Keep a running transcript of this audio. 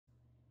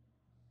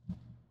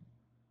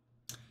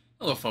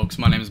Hello folks,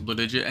 my name is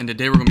BlueDigit, and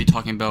today we're going to be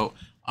talking about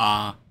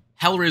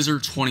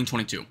Hellraiser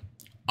 2022.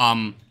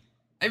 I've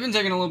been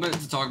taking a little bit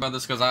to talk about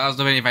this because I was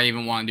debating if I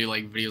even want to do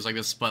like videos like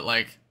this, but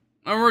like,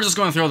 we're just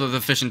going to throw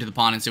the fish into the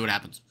pond and see what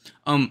happens.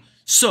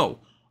 So,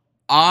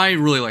 I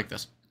really like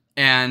this,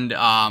 and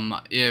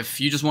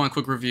if you just want a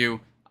quick review,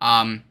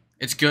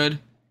 it's good.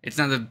 It's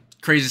not the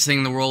craziest thing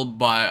in the world,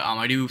 but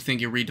I do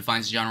think it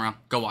redefines the genre.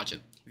 Go watch it.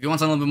 If you want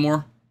something a little bit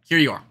more, here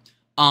you are.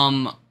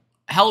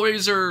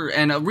 Hellraiser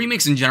and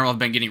remakes in general have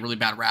been getting really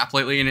bad rap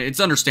lately, and it's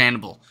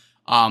understandable.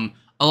 A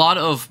lot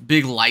of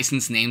big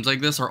licensed names like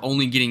this are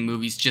only getting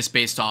movies just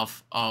based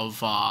off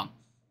of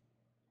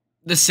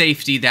the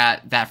safety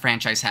that that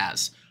franchise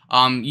has.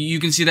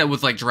 You can see that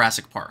with like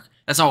Jurassic Park.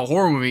 That's not a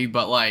horror movie,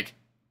 but like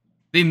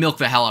they milk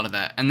the hell out of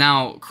that. And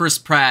now Chris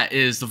Pratt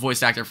is the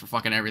voice actor for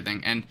fucking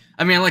everything. And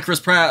I mean, I like Chris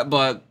Pratt,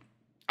 but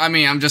I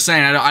mean, I'm just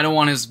saying, I don't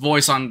want his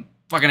voice on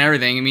fucking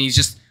everything. I mean,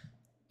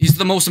 he's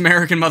the most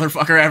American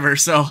motherfucker ever.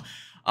 So,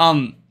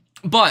 my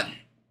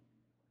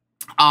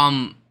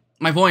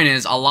point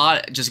is, a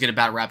lot just get a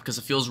bad rap because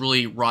it feels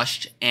really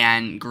rushed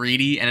and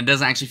greedy, and it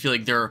doesn't actually feel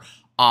like they're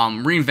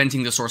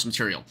reinventing the source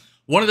material.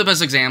 One of the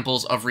best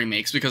examples of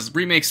remakes, because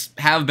remakes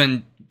have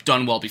been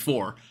done well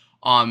before,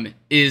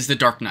 is The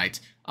Dark Knight.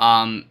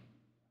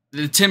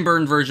 The Tim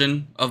Burton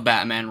version of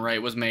Batman,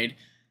 right, was made.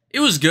 It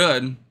was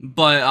good,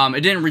 but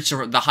it didn't reach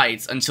the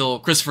heights until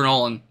Christopher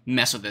Nolan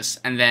messed with this,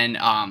 and then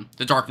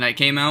The Dark Knight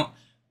came out.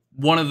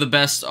 One of the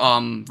best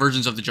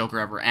versions of the Joker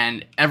ever,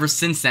 and ever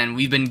since then,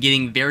 we've been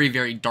getting very,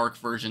 very dark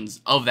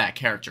versions of that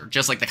character,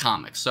 just like the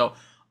comics. So,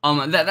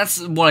 that's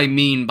what I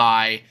mean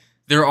by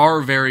there are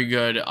very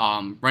good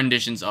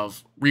renditions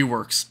of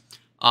reworks.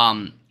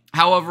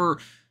 However,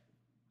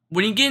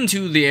 when you get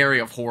into the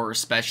area of horror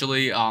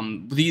especially,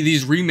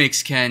 these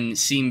remakes can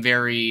seem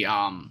very,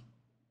 almost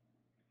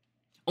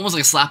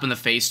like a slap in the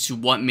face to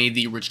what made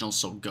the original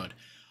so good.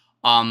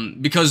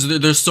 Because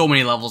there's so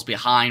many levels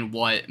behind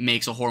what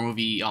makes a horror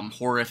movie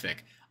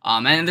horrific.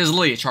 And there's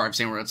literally a chart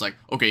saying where it's like,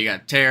 okay, you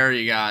got terror,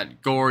 you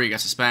got gore, you got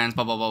suspense,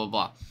 blah, blah, blah,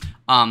 blah,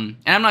 blah. And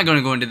I'm not going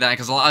to go into that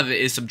because a lot of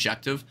it is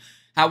subjective.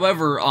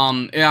 However,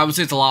 I would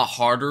say it's a lot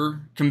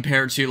harder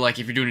compared to, like,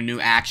 if you're doing a new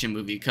action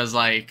movie. Because,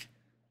 like,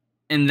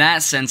 in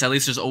that sense, at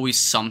least there's always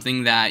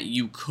something that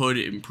you could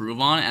improve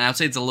on. And I would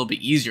say it's a little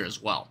bit easier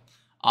as well.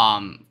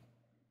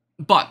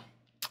 But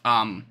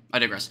I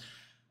digress.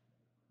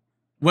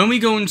 When we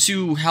go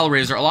into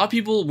Hellraiser, a lot of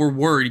people were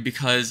worried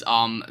because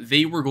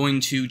they were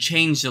going to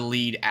change the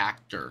lead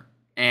actor.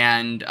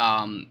 And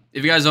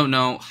if you guys don't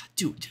know,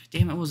 dude,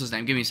 damn it, what was his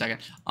name? Give me a second.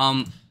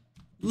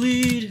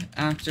 Lead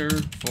actor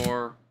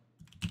for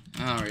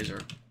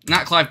Hellraiser.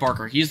 Not Clive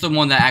Barker. He's the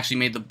one that actually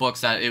made the books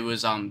that it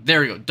was,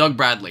 there we go, Doug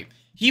Bradley.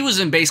 He was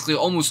in basically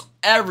almost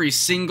every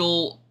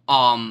single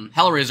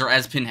Hellraiser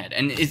as Pinhead.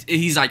 And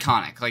he's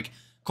iconic. Like,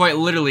 quite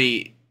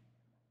literally,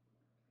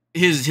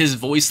 his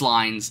voice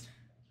lines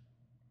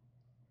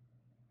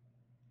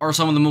are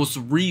some of the most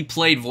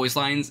replayed voice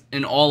lines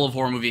in all of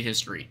horror movie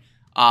history.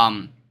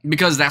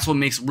 Because that's what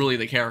makes really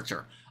the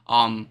character.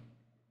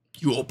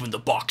 You opened the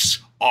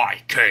box,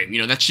 I came. You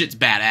know, that shit's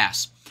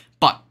badass.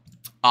 But,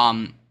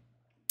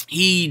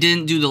 he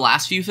didn't do the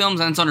last few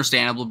films, and it's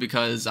understandable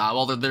because,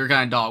 well, they're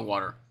kind of dog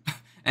water.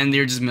 And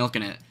they're just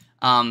milking it.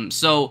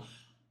 So,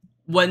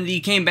 when he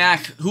came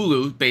back,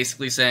 Hulu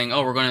basically saying,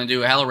 oh, we're going to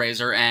do a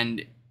Hellraiser,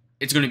 and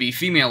it's going to be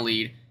female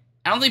lead,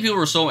 I don't think people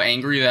were so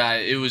angry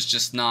that it was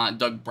just not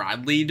Doug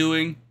Bradley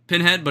doing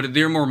Pinhead, but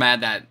they're more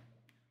mad that,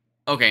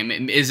 okay,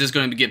 is this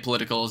going to get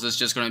political? Is this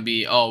just going to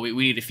be, oh, we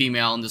need a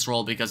female in this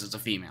role because it's a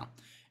female?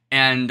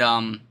 And,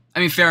 I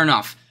mean, fair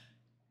enough.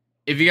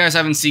 If you guys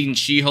haven't seen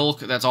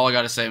She-Hulk, that's all I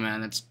gotta say,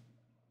 man.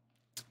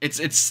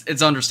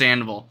 It's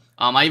understandable.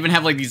 I even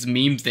have, like, these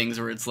meme things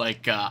where it's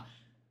like, what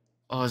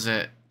was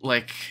it?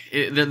 Like,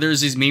 there's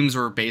these memes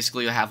where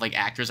basically they have, like,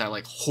 actors that are,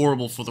 like,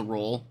 horrible for the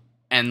role.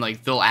 And,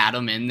 like, they'll add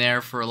them in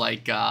there for,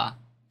 like, the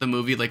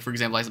movie. Like, for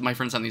example, my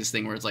friend sent me this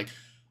thing where it's like,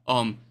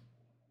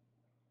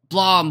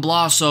 blah and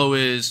blah so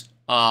is,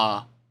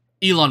 Elon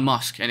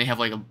Musk. And they have,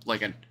 like,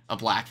 a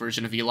black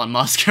version of Elon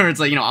Musk. Or it's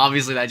like, you know,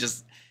 obviously that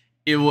just,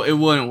 it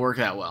wouldn't work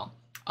that well.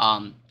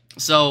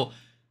 So,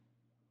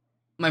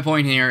 my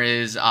point here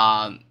is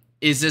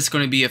this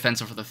going to be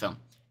offensive for the film?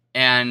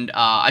 And,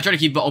 I try to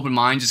keep an open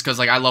mind just because,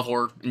 like, I love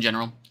horror in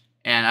general.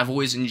 And I've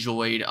always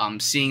enjoyed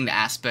seeing the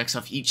aspects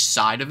of each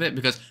side of it,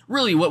 because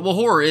really what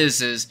horror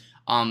is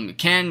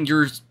can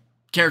your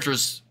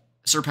characters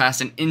surpass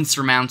an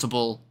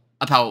insurmountable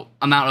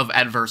amount of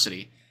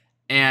adversity?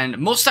 And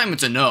most of the time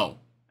it's a no.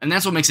 And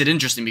that's what makes it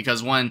interesting,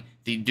 because when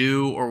they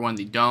do or when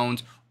they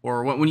don't,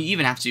 or when you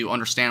even have to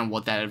understand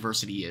what that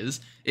adversity is,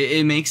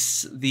 it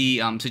makes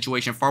the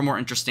situation far more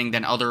interesting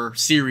than other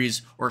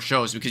series or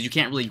shows, because you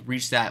can't really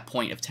reach that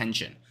point of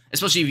tension.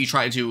 Especially if you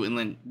try to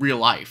in real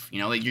life, you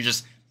know, like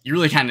you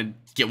really kind of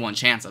get one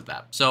chance at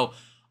that. So,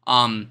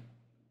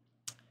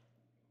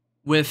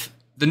 with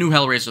the new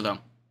Hellraiser, though,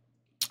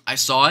 I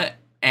saw it,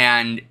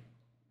 and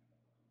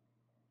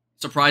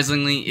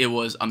surprisingly, it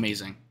was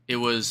amazing. It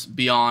was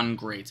beyond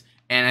great.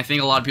 and I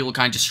think a lot of people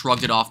kind of just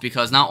shrugged it off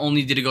because not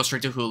only did it go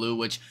straight to Hulu,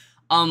 which,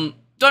 don't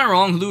get me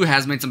wrong, Hulu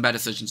has made some bad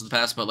decisions in the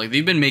past, but like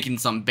they've been making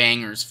some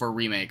bangers for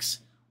remakes,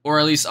 or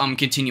at least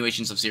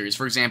continuations of series.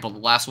 For example, the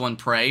last one,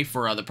 Prey,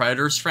 for the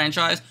Predators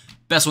franchise,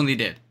 best one they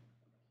did.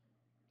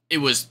 It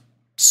was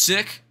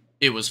sick.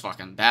 It was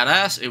fucking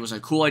badass. It was a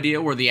cool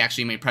idea where they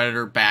actually made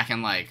Predator back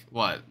in like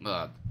what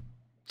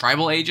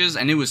tribal ages,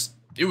 and it was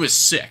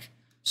sick.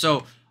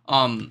 So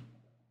I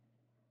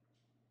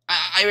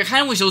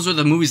kind of wish those were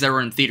the movies that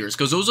were in theaters,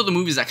 because those are the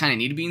movies that kind of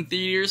need to be in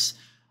theaters.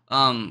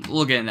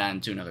 We'll get into that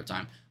into another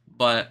time.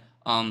 But,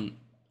 Hellraiser,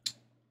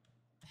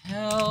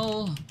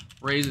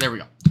 there we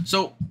go.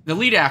 So, the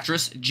lead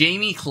actress,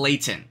 Jamie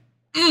Clayton.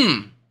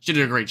 She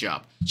did a great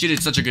job. She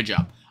did such a good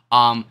job.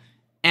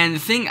 And the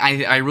thing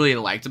I really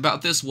liked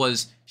about this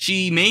was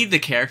she made the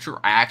character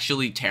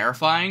actually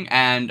terrifying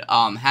and,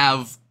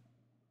 have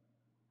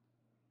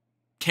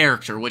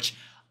character, which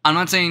I'm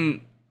not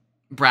saying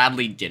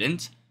Bradley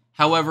didn't.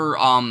 However,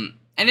 and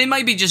it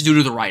might be just due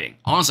to the writing.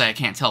 Honestly, I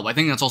can't tell, but I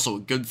think that's also a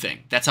good thing.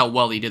 That's how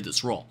well he did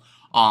this role.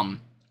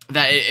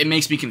 That it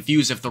makes me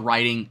confused if the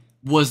writing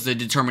was the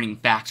determining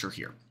factor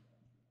here.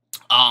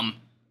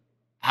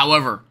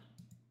 However,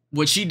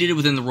 what she did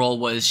within the role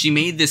was she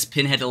made this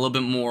Pinhead a little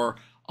bit more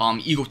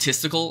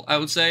egotistical, I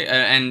would say,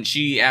 and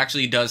she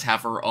actually does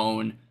have her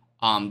own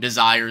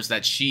desires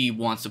that she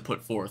wants to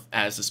put forth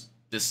as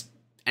this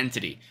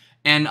entity.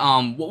 And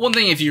one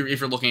thing, if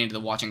you're looking into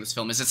watching this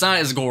film, is it's not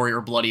as gory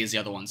or bloody as the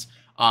other ones.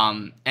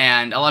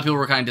 And a lot of people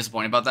were kind of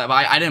disappointed about that,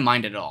 but I didn't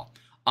mind it at all.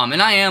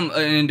 And I am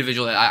an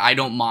individual that I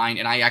don't mind,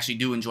 and I actually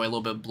do enjoy a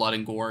little bit of blood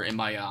and gore in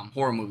my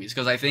horror movies,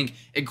 because I think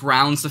it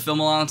grounds the film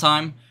a lot of the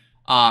time,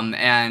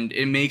 and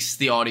it makes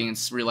the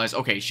audience realize,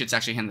 okay, shit's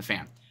actually hitting the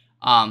fan.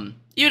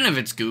 Even if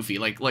it's goofy,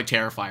 like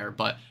Terrifier,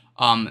 but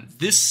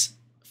this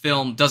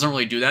film doesn't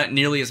really do that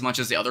nearly as much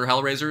as the other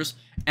Hellraisers.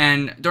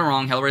 And don't get me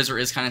wrong, Hellraiser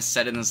is kind of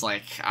set in this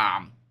like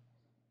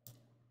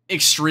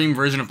extreme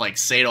version of like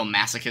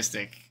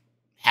sadomasochistic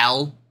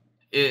hell.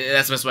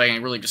 That's the best way I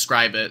can really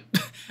describe it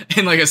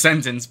in like a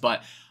sentence.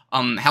 But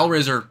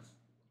Hellraiser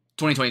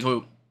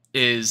 2022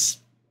 is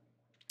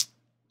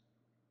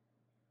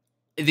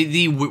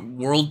the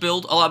world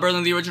build a lot better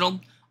than the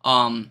original.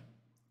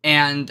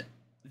 And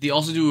they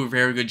also do a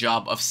very good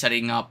job of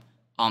setting up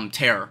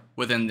terror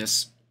within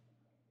this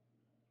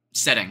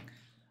setting.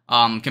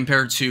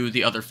 Compared to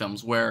the other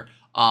films, where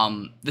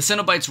the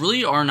Cenobites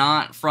really are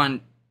not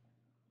front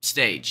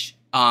stage.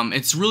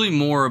 It's really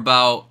more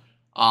about,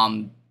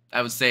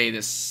 I would say,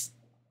 this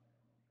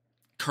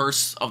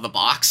curse of the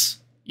box.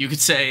 You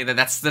could say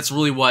that's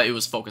really what it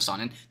was focused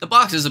on. And the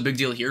box is a big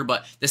deal here,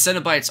 but the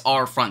Cenobites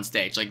are front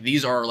stage. Like,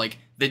 these are like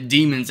the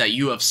demons that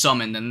you have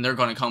summoned, and they're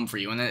going to come for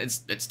you, and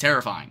it's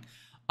terrifying.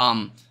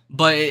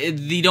 But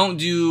they don't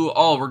do,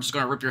 oh, we're just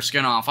going to rip your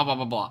skin off, blah, blah,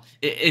 blah, blah.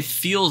 It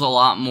feels a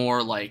lot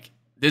more like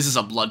this is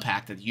a blood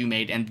pact that you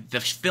made, and the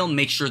film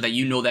makes sure that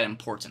you know that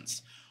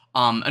importance.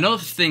 Another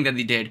thing that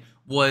they did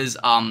was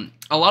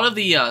a lot of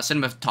the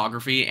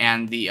cinematography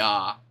and the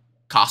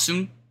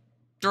costume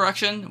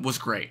direction was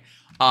great.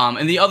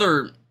 In the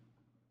other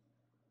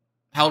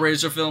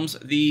Hellraiser films,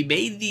 they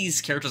made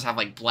these characters have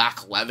like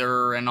black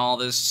leather and all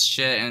this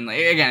shit, and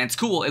like, again, it's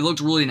cool. It looked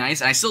really nice,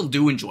 and I still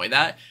do enjoy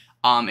that.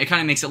 It kind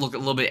of makes it look a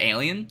little bit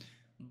alien,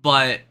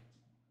 but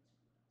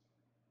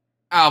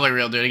I'll be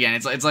real, dude. Again,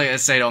 it's like a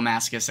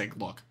sadomasochistic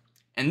look.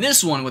 And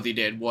this one, what they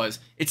did was,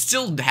 it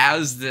still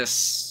has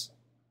this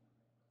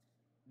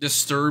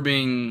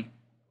disturbing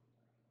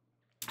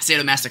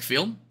sadomasochistic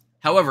feel.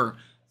 However,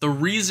 the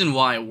reason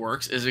why it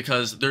works is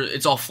because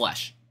it's all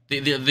flesh.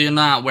 They're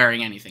not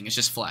wearing anything. It's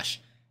just flesh.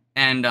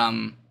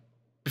 And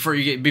before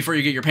you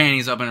get your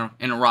panties up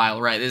in a rile,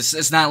 right?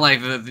 It's not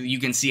like you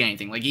can see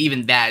anything. Like,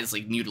 even that is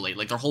like mutilated.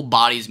 Like, their whole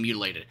body is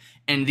mutilated.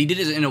 And they did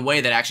it in a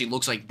way that actually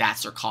looks like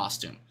that's their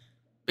costume.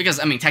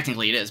 Because, I mean,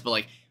 technically it is, but,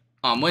 like,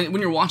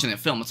 when you're watching the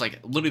film, it's like,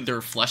 literally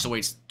their flesh, the way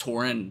it's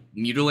torn and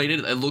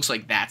mutilated, it looks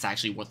like that's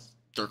actually what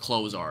their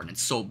clothes are, and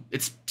it's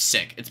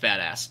sick, it's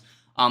badass.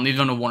 They've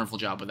done a wonderful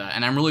job with that,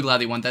 and I'm really glad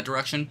they went that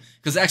direction,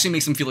 because it actually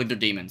makes them feel like they're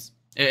demons.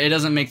 It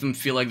doesn't make them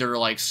feel like they're,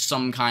 like,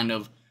 some kind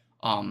of,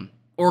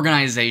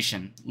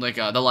 organization, like,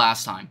 the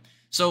last time.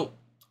 So,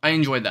 I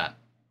enjoyed that.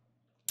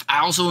 I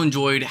also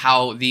enjoyed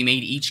how they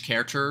made each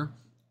character,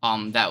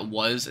 that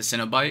was a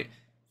Cenobite,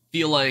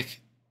 feel like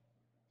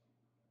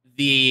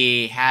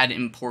they had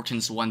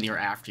importance when they're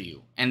after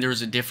you, and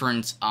there's a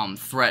different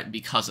threat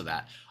because of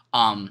that.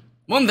 One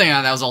thing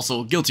that was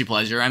also a guilty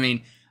pleasure. I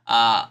mean,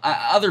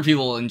 other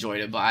people enjoyed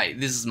it, but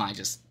this is my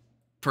just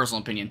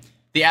personal opinion.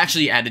 They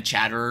actually added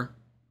Chatterer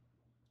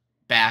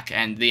back,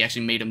 and they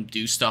actually made him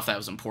do stuff that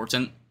was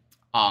important.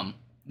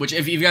 Which,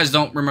 if you guys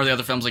don't remember the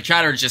other films, like,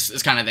 Chatterer just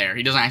is kind of there.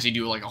 He doesn't actually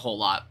do like a whole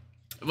lot,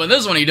 but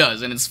this one he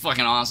does, and it's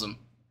fucking awesome.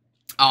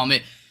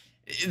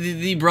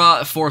 They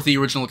brought forth the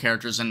original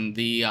characters, and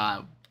the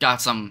got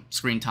some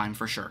screen time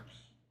for sure.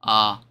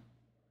 And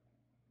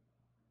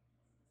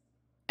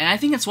I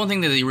think that's one thing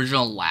that the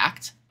original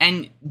lacked,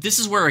 and this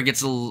is where it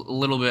gets a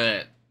little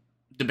bit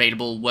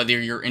debatable whether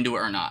you're into it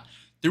or not.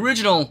 The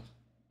original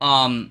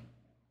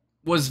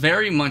was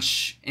very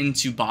much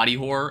into body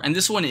horror, and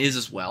this one is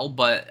as well,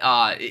 but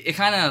it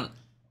kind of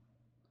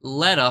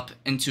led up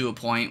into a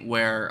point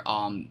where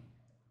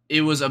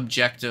it was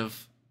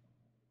objective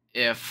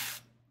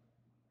if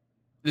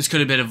this could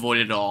have been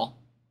avoided at all,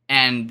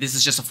 and this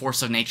is just a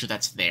force of nature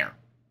that's there.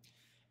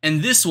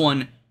 And this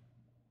one,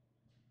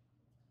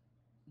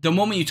 the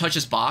moment you touch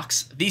this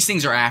box, these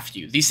things are after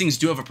you. These things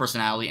do have a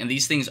personality, and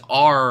these things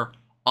are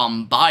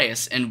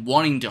biased and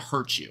wanting to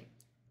hurt you.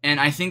 And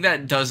I think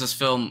that does this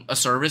film a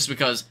service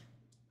because,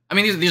 I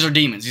mean, these are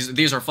demons.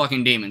 These are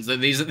fucking demons.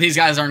 These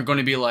guys aren't going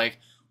to be like,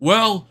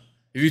 well,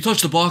 if you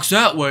touch the box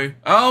that way,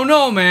 oh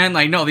no, man.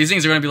 Like, no, these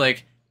things are going to be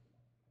like,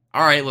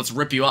 all right, let's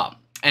rip you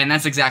up. And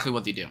that's exactly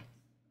what they do.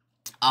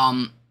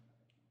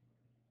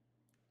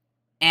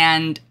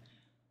 And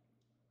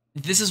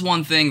this is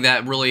one thing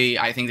that really,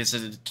 I think this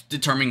is a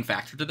determining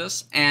factor to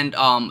this. And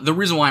the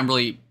reason why I'm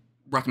really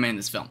recommending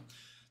this film.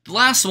 The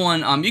last one,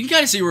 you can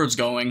kind of see where it's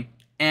going.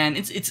 And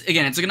it's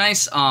a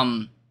nice,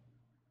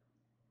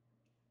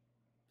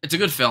 it's a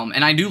good film,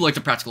 and I do like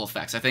the practical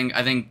effects. I think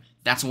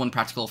that's when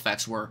practical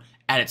effects were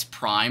at its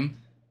prime.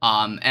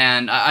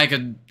 And I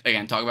could,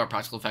 again, talk about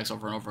practical effects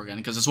over and over again,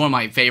 because it's one of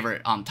my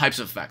favorite types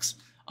of effects.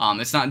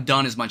 It's not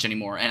done as much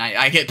anymore, and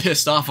I get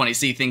pissed off when I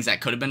see things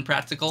that could have been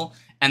practical,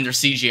 and they're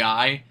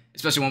CGI,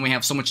 especially when we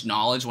have so much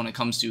knowledge when it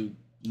comes to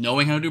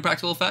knowing how to do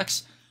practical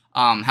effects.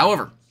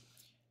 However,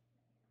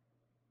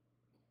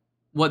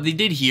 what they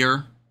did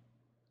here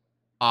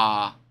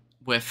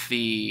with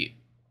the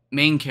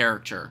main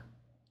character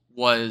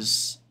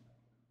was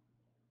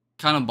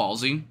kind of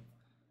ballsy,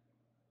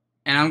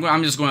 and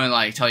I'm just going to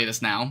like tell you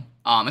this now.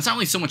 It's not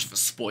really so much of a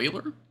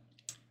spoiler,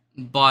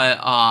 but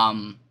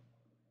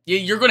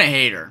you're gonna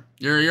hate her.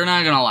 You're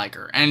not gonna like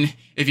her, and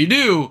if you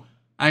do,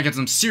 I got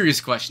some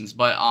serious questions.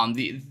 But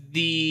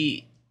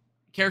the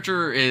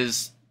character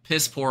is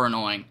piss poor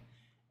annoying,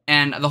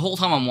 and the whole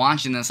time I'm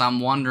watching this, I'm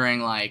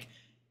wondering like,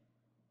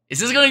 is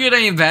this gonna get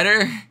any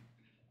better?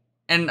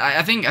 And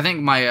I think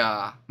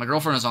my my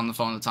girlfriend was on the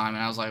phone at the time,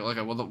 and I was like,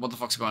 okay, what the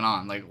fuck's going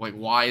on? Like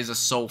why is this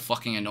so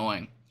fucking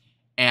annoying?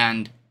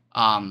 And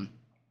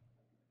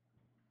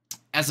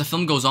as the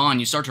film goes on,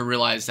 you start to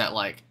realize that,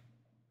 like,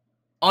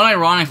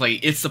 unironically,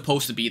 it's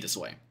supposed to be this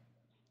way.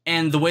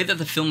 And the way that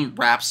the film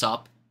wraps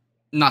up,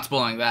 not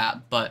spoiling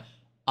that, but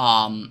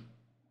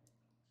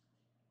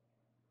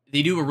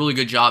they do a really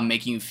good job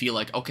making you feel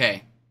like,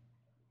 okay,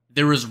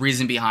 there was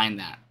reason behind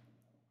that.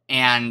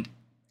 And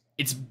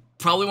it's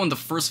probably one of the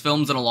first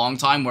films in a long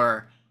time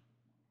where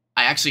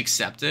I actually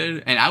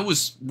accepted, and I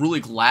was really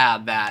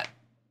glad that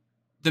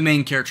the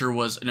main character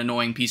was an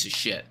annoying piece of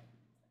shit.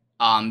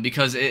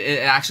 Because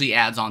it actually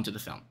adds on to the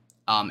film.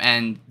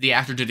 And the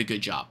actor did a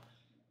good job.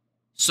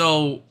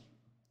 So,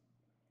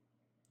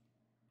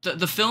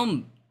 the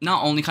film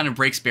not only kind of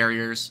breaks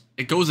barriers,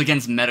 it goes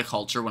against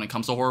metaculture when it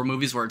comes to horror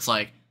movies, where it's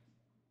like,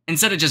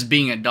 instead of just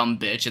being a dumb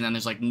bitch and then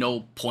there's like no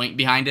point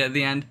behind it at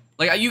the end.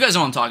 Like, you guys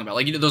know what I'm talking about.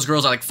 Like, you know, those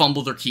girls that like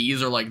fumble their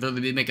keys, or like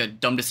they make a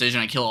dumb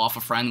decision and kill off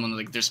a friend when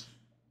like there's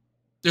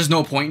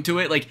no point to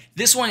it. Like,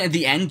 this one at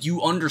the end,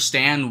 you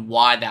understand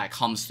why that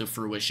comes to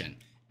fruition.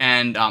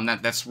 And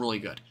that's really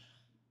good.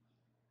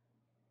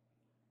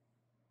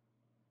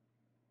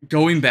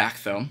 Going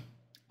back, though,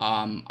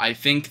 I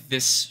think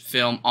this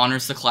film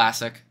honors the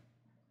classic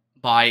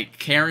by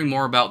caring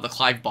more about the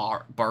Clive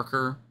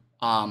Barker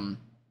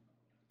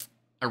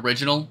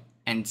original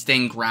and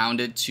staying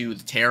grounded to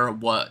the terror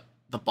of what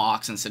the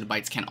box and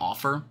Cenobites can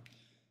offer,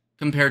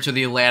 compared to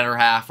the latter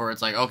half where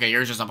it's like, okay,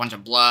 here's just a bunch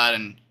of blood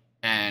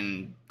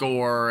and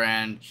gore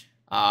and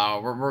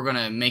we're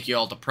gonna make you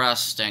all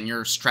depressed and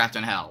you're trapped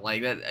in hell.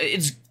 Like that,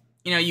 it's,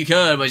 you know, you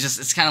could, but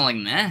it's kind of like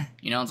meh,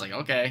 you know. It's like,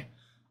 okay,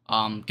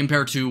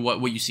 compared to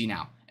what you see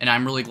now, and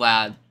I'm really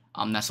glad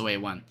that's the way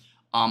it went.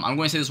 I'm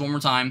going to say this one more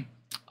time.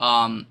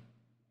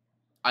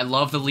 I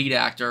love the lead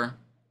actor,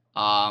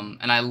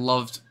 and I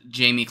loved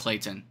Jamie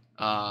Clayton.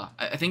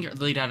 I think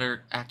the lead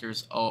actor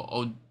is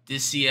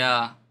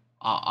Odysseus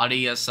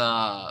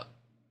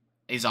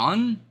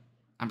Azon.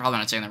 I'm probably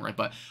not saying that right,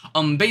 but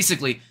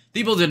basically,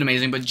 they both did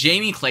amazing. But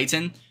Jamie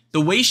Clayton,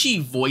 the way she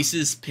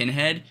voices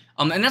Pinhead,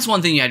 and that's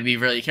one thing you had to be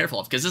really careful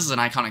of, because this is an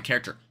iconic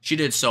character. She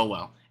did so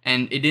well,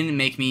 and it didn't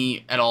make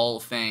me at all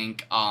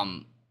think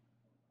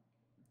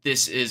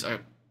this is a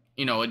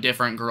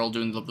different girl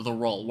doing the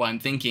role. What I'm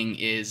thinking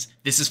is,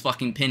 this is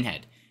fucking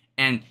Pinhead,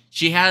 and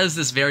she has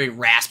this very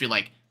raspy,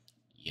 like,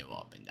 you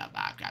opened up,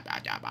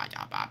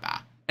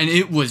 and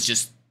it was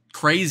just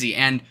crazy.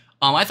 And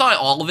I thought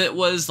all of it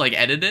was like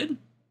edited.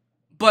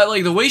 But,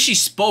 like, the way she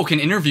spoke in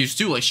interviews,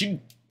 too, like,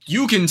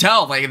 you can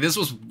tell, like, this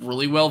was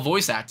really well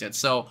voice acted.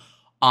 So,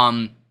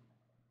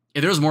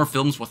 if there's more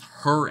films with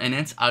her in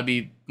it, I'd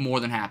be more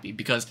than happy,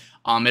 because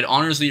it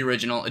honors the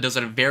original, it does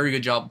a very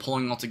good job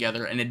pulling it all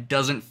together, and it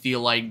doesn't feel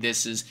like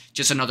this is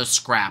just another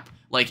scrap.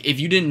 Like, if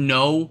you didn't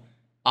know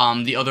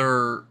the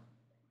other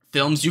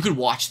films, you could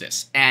watch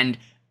this, and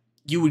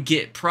you would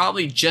get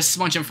probably just as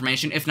much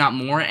information, if not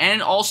more,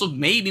 and also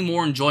maybe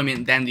more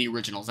enjoyment than the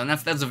originals, and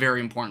that's a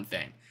very important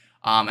thing.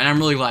 And I'm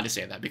really glad to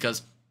say that,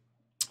 because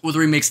with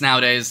remakes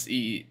nowadays,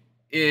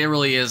 it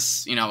really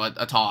is, you know,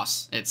 a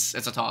toss. It's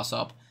a toss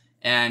up,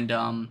 and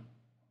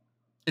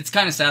it's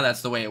kind of sad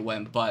that's the way it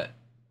went, but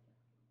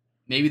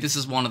maybe this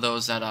is one of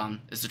those that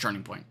is the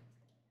turning point.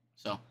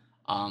 So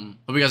hope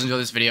you guys enjoy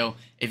this video.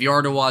 If you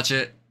are to watch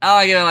it,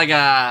 I'll give it like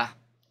a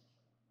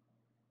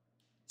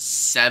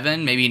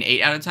 7, maybe an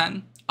 8 out of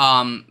 10.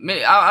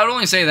 I'd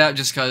only say that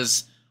just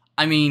because,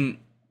 I mean,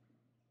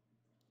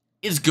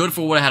 it's good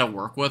for what I had to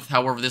work with.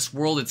 However, this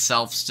world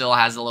itself still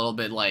has a little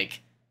bit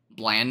like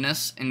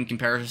blandness in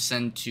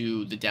comparison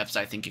to the depths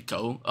I think it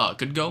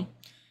could go,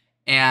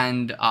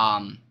 and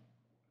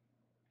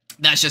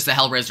that's just the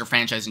Hellraiser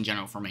franchise in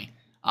general for me.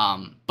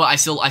 But I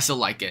still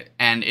like it,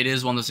 and it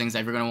is one of those things that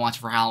if you're gonna watch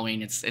it for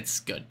Halloween, it's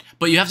good.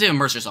 But you have to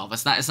immerse yourself.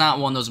 It's not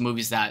one of those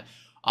movies that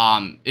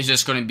is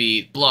just gonna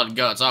be blood,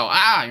 guts. Oh,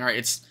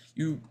 right.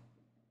 You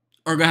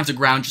are gonna have to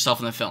ground yourself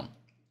in the film,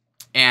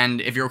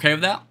 and if you're okay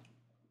with that,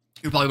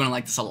 you're probably gonna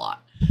like this a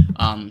lot.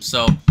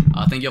 So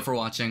thank you all for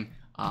watching.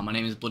 My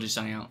name is BlueDigit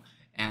signing out,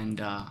 and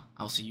I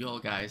will see you all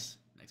guys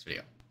next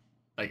video.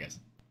 Bye,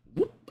 guys.